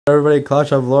Everybody,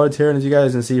 Clash of Lords here, and as you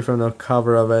guys can see from the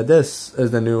cover of it, this is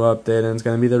the new update, and it's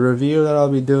going to be the review that I'll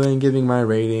be doing, giving my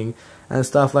rating and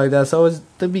stuff like that. So it's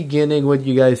the beginning. What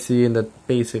you guys see in the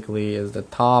basically is the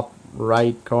top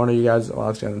right corner. You guys, well,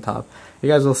 actually on the top, you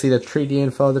guys will see the treaty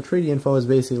info. The treaty info is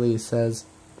basically says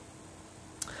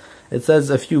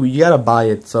if you gotta buy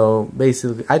it. So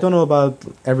basically, I don't know about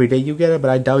every day you get it, but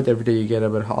I doubt every day you get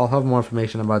it. But I'll have more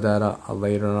information about that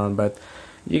later on. But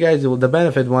you guys will, the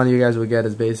benefit one you guys will get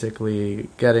is basically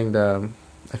getting the,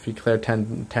 if you clear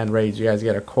 10 raids, you guys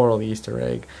get a coral Easter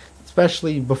egg.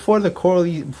 Especially before before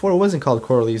it wasn't called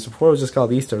coral Easter, before it was just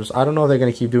called Easter. So I don't know if they're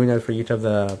gonna keep doing that for each of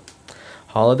the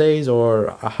holidays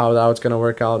or how that's gonna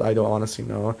work out. I don't honestly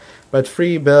know. But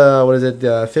free, what is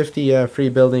it? 50 free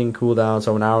building cooldown,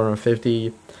 so an hour and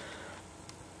 50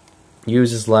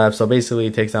 uses left. So basically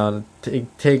it takes down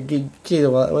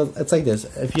well, it's like this.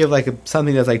 If you have like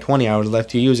something that's like 20 hours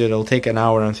left, you use it, it'll take an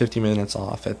hour and 50 minutes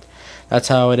off it. That's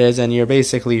how it is. And you're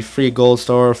basically free gold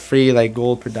store, free like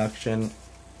gold production.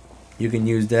 You can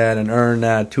use that and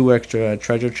earn 2 extra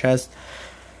treasure chests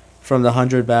from the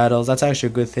 100 battles. That's actually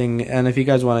a good thing. And if you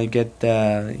guys want to get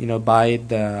buy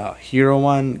the hero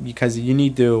one, because you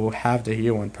need to have the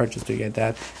hero one purchased to get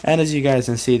that. And as you guys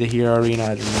can see, the hero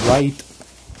arena is right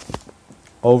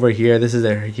over here. This is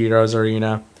the heroes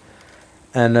arena,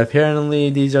 and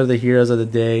apparently these are the heroes of the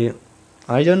day.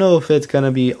 I don't know if it's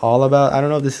gonna be all about, I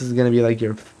don't know if this is gonna be like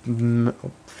your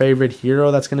favorite hero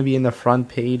that's gonna be in the front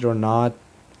page or not.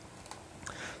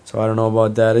 So I don't know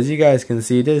about that. As you guys can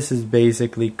see, this is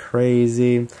basically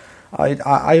crazy.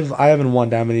 I haven't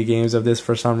won that many games of this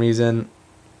for some reason.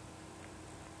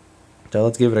 So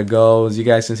let's give it a go. As you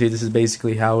guys can see, this is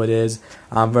basically how it is.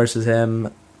 Versus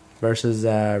him. Versus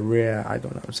Rhea, I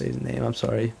don't know how to say his name, I'm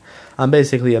sorry. I'm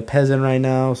basically a peasant right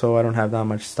now, so I don't have that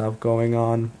much stuff going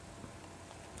on.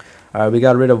 We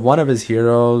got rid of one of his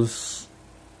heroes,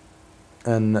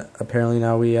 and apparently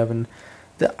now we haven't.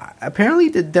 Apparently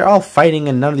they're all fighting,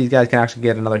 and none of these guys can actually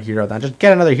get another hero down. Just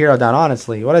get another hero down,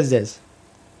 honestly. What is this?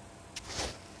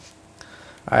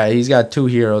 Alright, he's got 2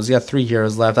 heroes. He got 3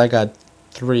 heroes left. I got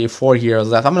 4 heroes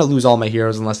left. I'm gonna lose all my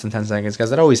heroes in less than 10 seconds,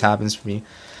 because that always happens for me.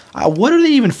 What are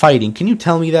they even fighting? Can you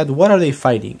tell me that? What are they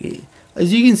fighting?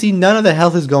 As you can see, none of the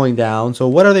health is going down. So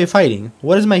what are they fighting?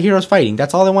 What is my heroes fighting?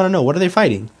 That's all I want to know. What are they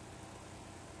fighting?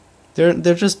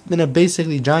 They're just in a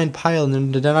basically giant pile,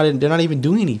 and they're not even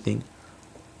doing anything.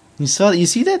 You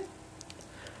see that?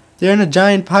 They're in a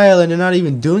giant pile and they're not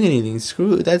even doing anything.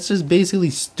 Screw it. That's just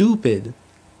basically stupid.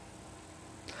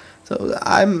 So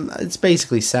it's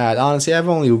basically sad. Honestly, I've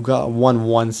only got won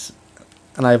once,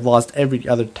 and I've lost every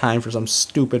other time for some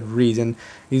stupid reason.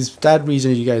 That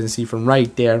reason you guys can see from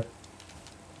right there.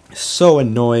 So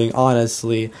annoying,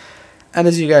 honestly. And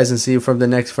as you guys can see from the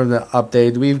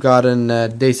update, we've gotten.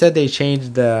 They said they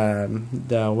changed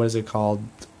the what is it called?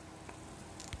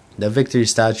 The victory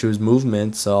statue's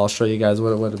movement. So I'll show you guys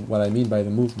what I mean by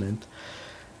the movement.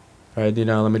 All right,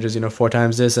 let me just 4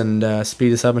 times this and speed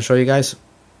this up and show you guys.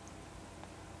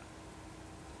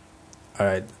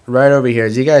 Alright, right over here,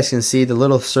 as you guys can see, the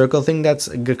little circle thing that's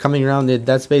coming around it,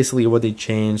 that's basically what they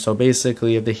changed. So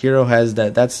basically, if the hero has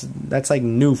that's like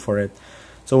new for it.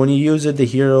 So when you use it, the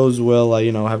heroes will,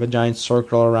 have a giant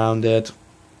circle around it,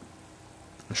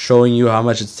 showing you how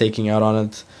much it's taking out on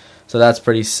it. So that's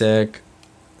pretty sick.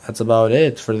 That's about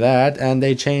it for that. And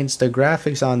they changed the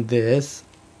graphics on this.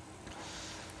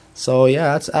 So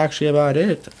yeah, that's actually about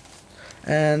it.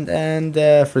 And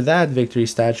for that victory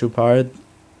statue part,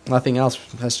 nothing else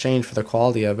has changed for the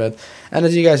quality of it. And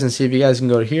as you guys can see, if you guys can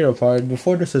go to hero part,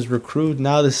 before this says recruit,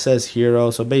 now this says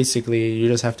hero. So basically you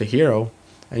just have to hero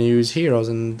and you use heroes,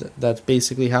 and that's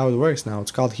basically how it works now.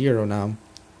 It's called hero now.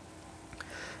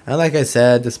 And like I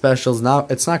said, the specials now,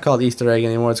 it's not called Easter egg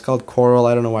anymore, it's called coral.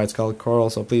 I don't know why it's called coral,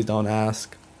 so please don't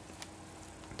ask.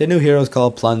 The new hero is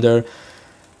called plunder,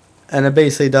 and it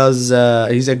basically does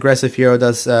he's an aggressive hero,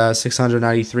 does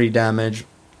 693 damage.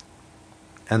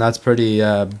 And that's pretty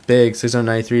big,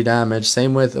 693 damage.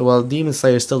 Same with, well, Demon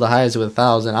Slayer is still the highest with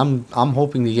 1,000. I'm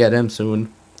hoping to get him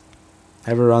soon. I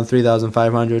have around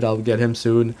 3,500. I'll get him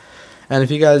soon. And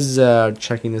if you guys are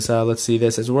checking this out, let's see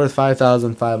this. It's worth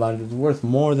 5,500. It's worth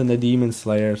more than the Demon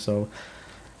Slayer. So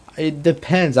it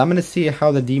depends. I'm gonna see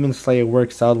how the Demon Slayer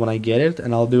works out when I get it,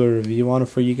 and I'll do a review on it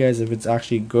for you guys if it's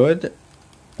actually good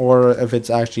or if it's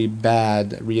actually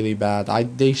bad, really bad.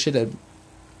 They should have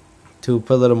to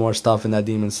put a little more stuff in that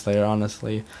Demon Slayer,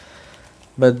 honestly.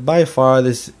 But by far,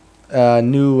 this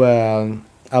new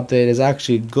update is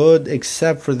actually good,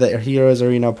 except for the Heroes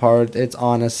Arena part. It's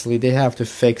honestly, they have to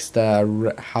fix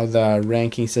how the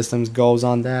ranking systems goes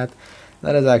on that.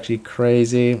 That is actually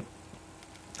crazy.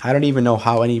 I don't even know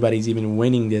how anybody's even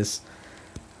winning this.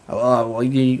 Well,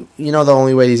 you know, the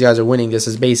only way these guys are winning this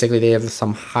is basically they have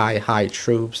some high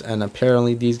troops, and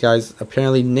apparently these guys,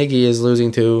 Niggy is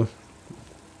losing to,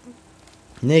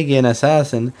 Niggy and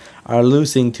Assassin are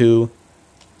losing to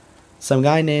some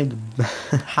guy named,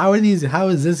 how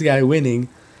is this guy winning?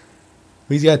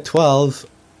 He's got 12.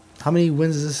 How many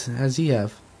wins does he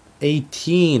have?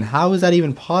 18. How is that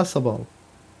even possible?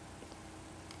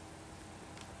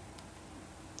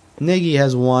 Niggy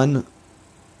has won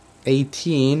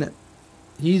 18.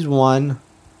 He's won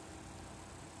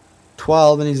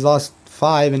 12, and he's lost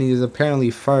 5, and he's apparently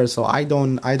first. So I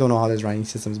don't know how this ranking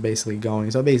system is basically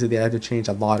going. So basically I have to change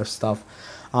a lot of stuff,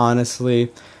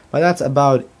 honestly. But that's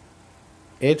about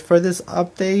it for this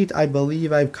update. I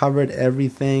believe I've covered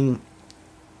everything.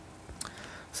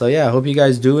 So yeah, I hope you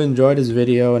guys do enjoy this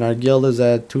video, and our guild is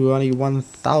at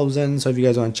 21,000. So if you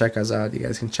guys want to check us out, you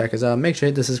guys can check us out. Make sure to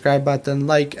hit the subscribe button,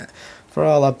 like, for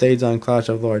all updates on Clash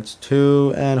of Lords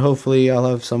 2, and hopefully I'll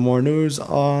have some more news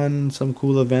on some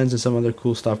cool events and some other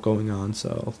cool stuff going on.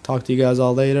 So I'll talk to you guys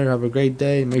all later. Have a great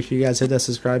day. Make sure you guys hit that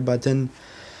subscribe button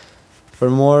for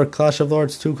more Clash of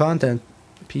Lords 2 content.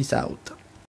 Peace out.